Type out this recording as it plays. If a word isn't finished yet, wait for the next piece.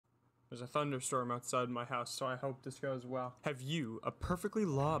There's a thunderstorm outside my house, so I hope this goes well. Have you, a perfectly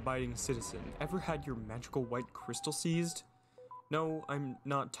law-abiding citizen, ever had your magical white crystal seized? No, I'm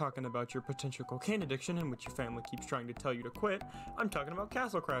not talking about your potential cocaine addiction in which your family keeps trying to tell you to quit. I'm talking about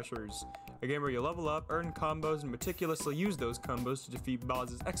Castle Crashers, a game where you level up, earn combos, and meticulously use those combos to defeat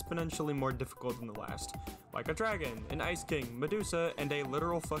bosses exponentially more difficult than the last. Like a dragon, an ice king, Medusa, and a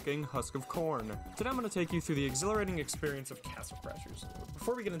literal fucking husk of corn. Today I'm going to take you through the exhilarating experience of Castle Crashers.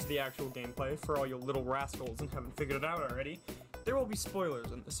 Before we get into the actual gameplay, for all you little rascals and haven't figured it out already, there will be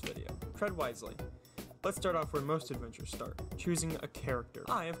spoilers in this video. Tread wisely. Let's start off where most adventures start, choosing a character.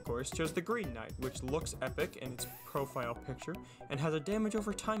 I, of course, chose the Green Knight, which looks epic in its profile picture, and has a damage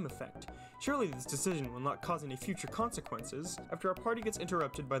over time effect. Surely this decision will not cause any future consequences. After our party gets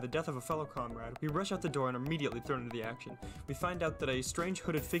interrupted by the death of a fellow comrade, we rush out the door and are immediately thrown into the action. We find out that a strange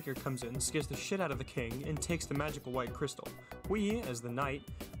hooded figure comes in, scares the shit out of the king, and takes the magical white crystal. We, as the knight,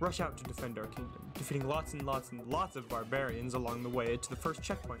 rush out to defend our kingdom, defeating lots and lots and lots of barbarians along the way to the first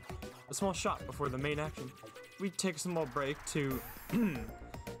checkpoint. A small shot before the main action. We take a small break to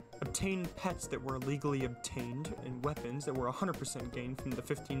obtain pets that were illegally obtained and weapons that were 100% gained from the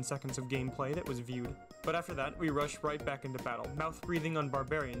 15 seconds of gameplay that was viewed. But after that, we rush right back into battle, mouth breathing on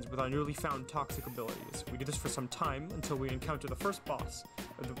barbarians with our newly found toxic abilities. We do this for some time until we encounter the first boss,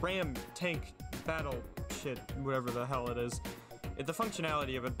 or the ram tank battle shit, whatever the hell it is. The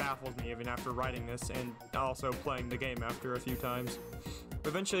functionality of it baffles me even after writing this and also playing the game after a few times. We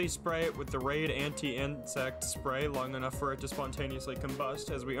eventually spray it with the Raid anti-insect spray long enough for it to spontaneously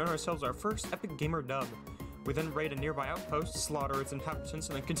combust as we earn ourselves our first epic gamer dub. We then raid a nearby outpost, slaughter its inhabitants,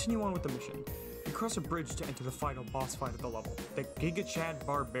 and then continue on with the mission. We cross a bridge to enter the final boss fight of the level, the Giga Chad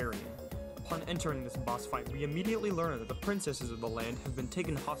Barbarian. Upon entering this boss fight, we immediately learn that the princesses of the land have been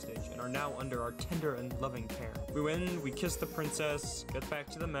taken hostage and are now under our tender and loving care. We win, we kiss the princess, get back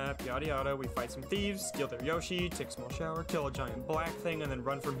to the map, yada yada, we fight some thieves, steal their Yoshi, take a small shower, kill a giant black thing, and then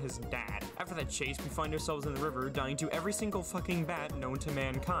run from his dad. After that chase, we find ourselves in the river, dying to every single fucking bat known to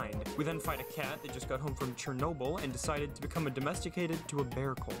mankind. We then fight a cat that just got home from Chernobyl and decided to become domesticated to a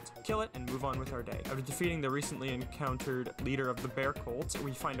bear cult. Kill it and move on with our day. After defeating the recently encountered leader of the bear cult,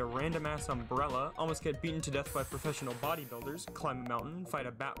 we find a random ass umbrella, almost get beaten to death by professional bodybuilders, climb a mountain, fight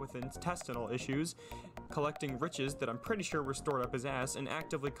a bat with intestinal issues, collecting riches that I'm pretty sure were stored up his ass and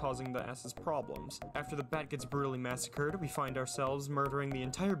actively causing the ass's problems. After the bat gets brutally massacred, we find ourselves murdering the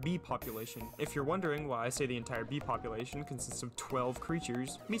entire bee population. If you're wondering why I say the entire bee population consists of 12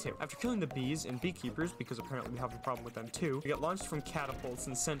 creatures, me too. After killing the bees and beekeepers, because apparently we have a problem with them too, we get launched from catapults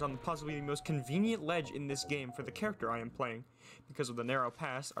and sent on possibly the most convenient ledge in this game for the character I am playing. Because of the narrow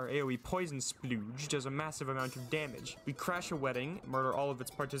pass, our AoE poison splooge does a massive amount of damage. We crash a wedding, murder all of its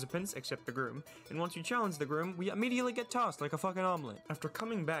participants except the groom, and once we challenge the groom, we immediately get tossed like a fucking omelet. After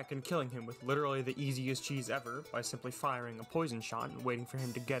coming back and killing him with literally the easiest cheese ever by simply firing a poison shot and waiting for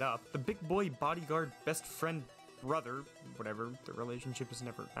him to get up, the big boy bodyguard best friend brother, whatever, the relationship is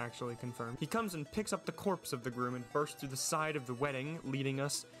never actually confirmed, he comes and picks up the corpse of the groom and bursts through the side of the wedding, leading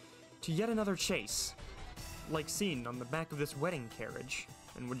us to yet another chase. Like seen on the back of this wedding carriage.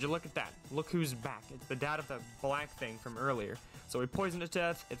 And would you look at that? Look who's back. It's the dad of the black thing from earlier. So we poison it to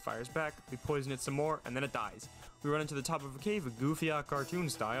death, it fires back, we poison it some more, and then it dies. We run into the top of a cave, goofy cartoon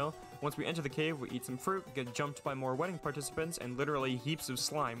style. Once we enter the cave, we eat some fruit, get jumped by more wedding participants, and literally heaps of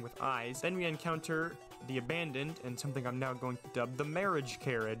slime with eyes. Then we encounter the abandoned, and something I'm now going to dub the marriage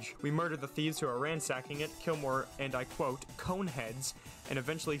carriage. We murder the thieves who are ransacking it, kill more, and I quote, coneheads, and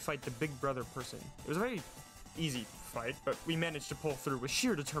eventually fight the big brother person. It was a very easy fight, but we managed to pull through with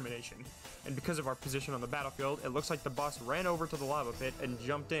sheer determination. And because of our position on the battlefield, it looks like the boss ran over to the lava pit and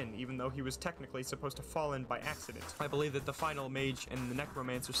jumped in, even though he was technically supposed to fall in by accident. I believe that the final mage and the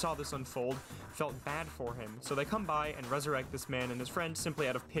necromancer saw this unfold, felt bad for him, so they come by and resurrect this man and his friend simply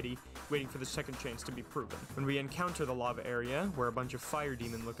out of pity, waiting for the second chance to be proven. When we encounter the lava area, where a bunch of fire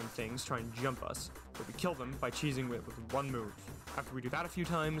demon looking things try and jump us, but we kill them by cheesing it with one move. After we do that a few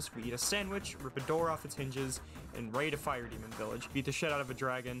times, we eat a sandwich, rip a door off its hinges, and raid a fire demon village, beat the shit out of a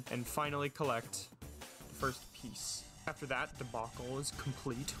dragon, and finally collect the first piece. After that debacle is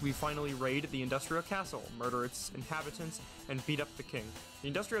complete, we finally raid the Industrial Castle, murder its inhabitants, and beat up the king. The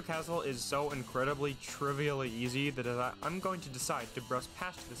Industrial Castle is so incredibly trivially easy that I'm going to decide to brush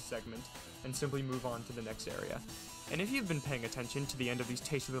past this segment and simply move on to the next area. And if you've been paying attention to the end of these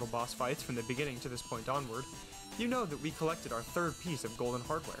tasty little boss fights from the beginning to this point onward, you know that we collected our third piece of golden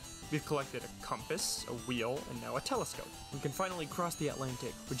hardware. We've collected a compass, a wheel, and now a telescope. We can finally cross the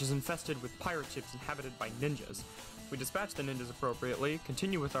Atlantic, which is infested with pirate ships inhabited by ninjas. We dispatch the ninjas appropriately,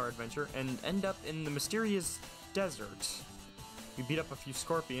 continue with our adventure, and end up in the mysterious desert. We beat up a few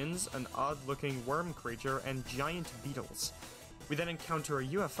scorpions, an odd-looking worm creature, and giant beetles. We then encounter a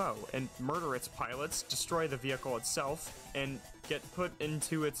UFO and murder its pilots, destroy the vehicle itself, and get put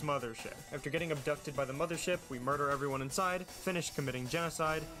into its mothership. After getting abducted by the mothership, we murder everyone inside, finish committing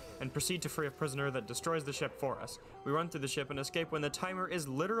genocide, and proceed to free a prisoner that destroys the ship for us. We run through the ship and escape when the timer is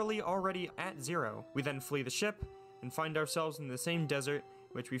literally already at 0. We then flee the ship and find ourselves in the same desert,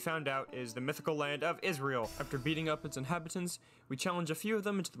 which we found out is the mythical land of Israel. After beating up its inhabitants, we challenge a few of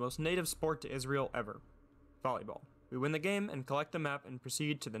them into the most native sport to Israel ever: volleyball. We win the game and collect the map and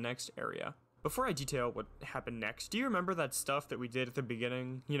proceed to the next area. Before I detail what happened next, do you remember that stuff that we did at the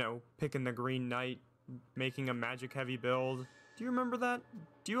beginning? You know, picking the Green Knight, making a magic heavy build. Do you remember that?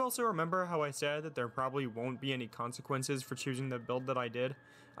 Do you also remember how I said that there probably won't be any consequences for choosing the build that I did?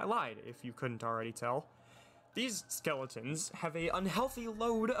 I lied, if you couldn't already tell. These skeletons have a unhealthy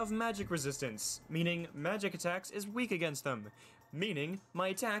load of magic resistance, meaning magic attacks is weak against them. Meaning, my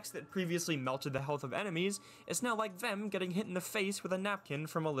attacks that previously melted the health of enemies is now like them getting hit in the face with a napkin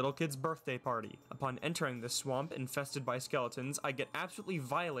from a little kid's birthday party. Upon entering this swamp infested by skeletons, I get absolutely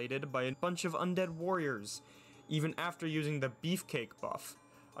violated by a bunch of undead warriors, even after using the beefcake buff.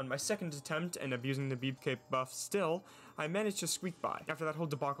 On my second attempt and abusing the beefcake buff still, I managed to squeak by. After that whole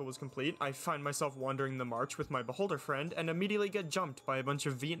debacle was complete, I find myself wandering the march with my beholder friend and immediately get jumped by a bunch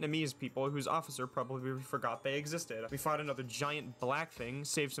of Vietnamese people whose officer probably forgot they existed. We fought another giant black thing,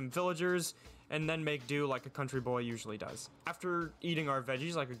 saved some villagers, and then make do like a country boy usually does. After eating our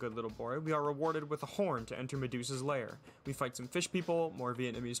veggies like a good little boy, we are rewarded with a horn to enter Medusa's lair. We fight some fish people, more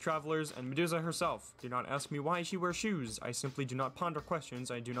Vietnamese travelers, and Medusa herself. Do not ask me why she wears shoes. I simply do not ponder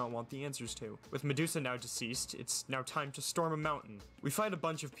questions I do not want the answers to. With Medusa now deceased, it's now time to storm a mountain. We fight a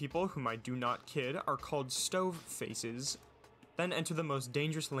bunch of people whom I do not kid are called stove faces, then enter the most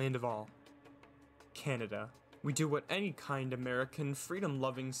dangerous land of all, Canada. We do what any kind American,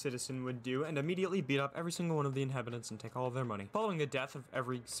 freedom-loving citizen would do and immediately beat up every single one of the inhabitants and take all of their money. Following the death of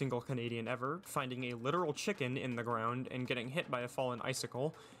every single Canadian ever, finding a literal chicken in the ground, and getting hit by a fallen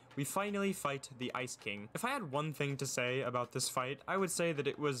icicle, we finally fight the Ice King. If I had one thing to say about this fight, I would say that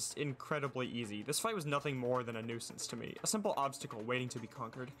it was incredibly easy. This fight was nothing more than a nuisance to me, a simple obstacle waiting to be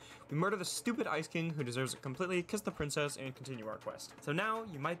conquered. We murder the stupid Ice King who deserves it completely, kiss the princess, and continue our quest. So now,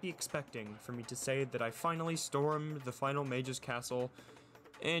 you might be expecting for me to say that I finally stormed the final mage's castle,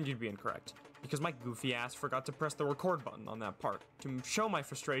 and you'd be incorrect, because my goofy ass forgot to press the record button on that part. To show my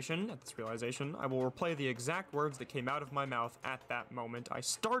frustration at this realization, I will replay the exact words that came out of my mouth at that moment. I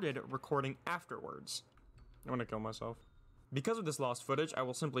started recording afterwards. I want to kill myself. Because of this lost footage, I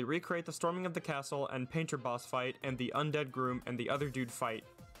will simply recreate the storming of the castle and painter boss fight and the undead groom and the other dude fight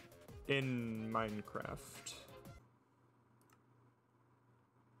in Minecraft.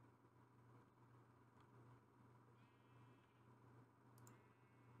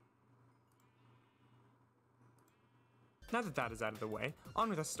 Now that that is out of the way, on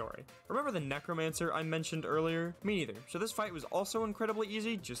with the story. Remember the necromancer I mentioned earlier? Me neither. So this fight was also incredibly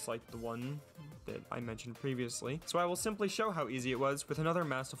easy, just like the one that I mentioned previously. So I will simply show how easy it was with another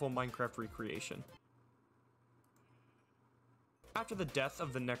masterful Minecraft recreation. After the death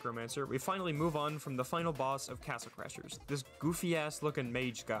of the necromancer, we finally move on from the final boss of Castle Crashers, this goofy ass looking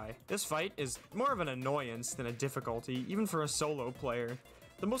mage guy. This fight is more of an annoyance than a difficulty, even for a solo player.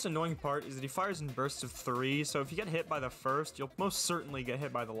 The most annoying part is that he fires in bursts of 3, so if you get hit by the first, you'll most certainly get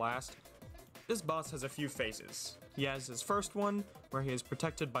hit by the last. This boss has a few phases. He has his first one, where he is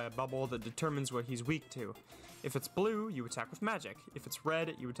protected by a bubble that determines what he's weak to. If it's blue, you attack with magic. If it's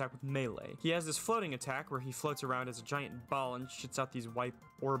red, you attack with melee. He has this floating attack where he floats around as a giant ball and shits out these white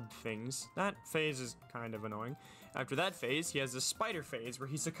orb things. That phase is kind of annoying. After that phase, he has this spider phase where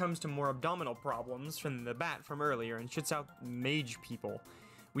he succumbs to more abdominal problems from the bat from earlier and shits out mage people.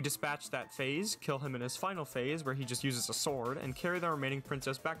 We dispatch that phase, kill him in his final phase where he just uses a sword, and carry the remaining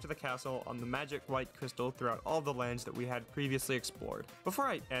princess back to the castle on the magic white crystal throughout all the lands that we had previously explored. Before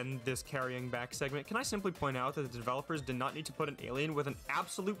I end this carrying back segment, can I simply point out that the developers did not need to put an alien with an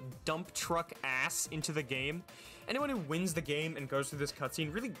absolute dump truck ass into the game? Anyone who wins the game and goes through this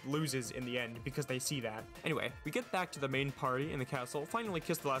cutscene really loses in the end because they see that. Anyway, we get back to the main party in the castle, finally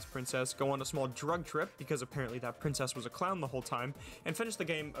kiss the last princess, go on a small drug trip because apparently that princess was a clown the whole time, and finish the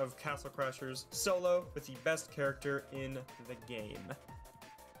game of Castle Crashers solo with the best character in the game.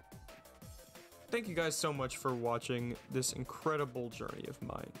 Thank you guys so much for watching this incredible journey of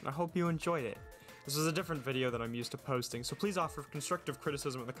mine. I hope you enjoyed it. This is a different video that I'm used to posting, so please offer constructive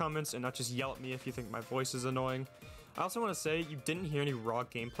criticism in the comments and not just yell at me if you think my voice is annoying. I also want to say you didn't hear any raw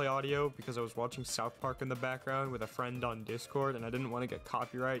gameplay audio because I was watching South Park in the background with a friend on Discord and I didn't want to get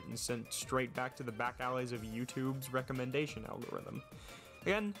copyright and sent straight back to the back alleys of YouTube's recommendation algorithm.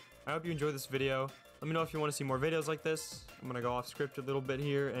 Again, I hope you enjoyed this video. Let me know if you want to see more videos like this. I'm going to go off script a little bit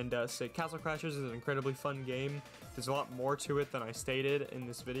here and say Castle Crashers is an incredibly fun game. There's a lot more to it than I stated in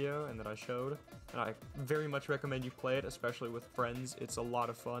this video and that I showed. And I very much recommend you play it, especially with friends. It's a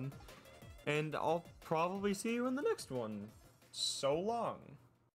lot of fun. And I'll probably see you in the next one. So long.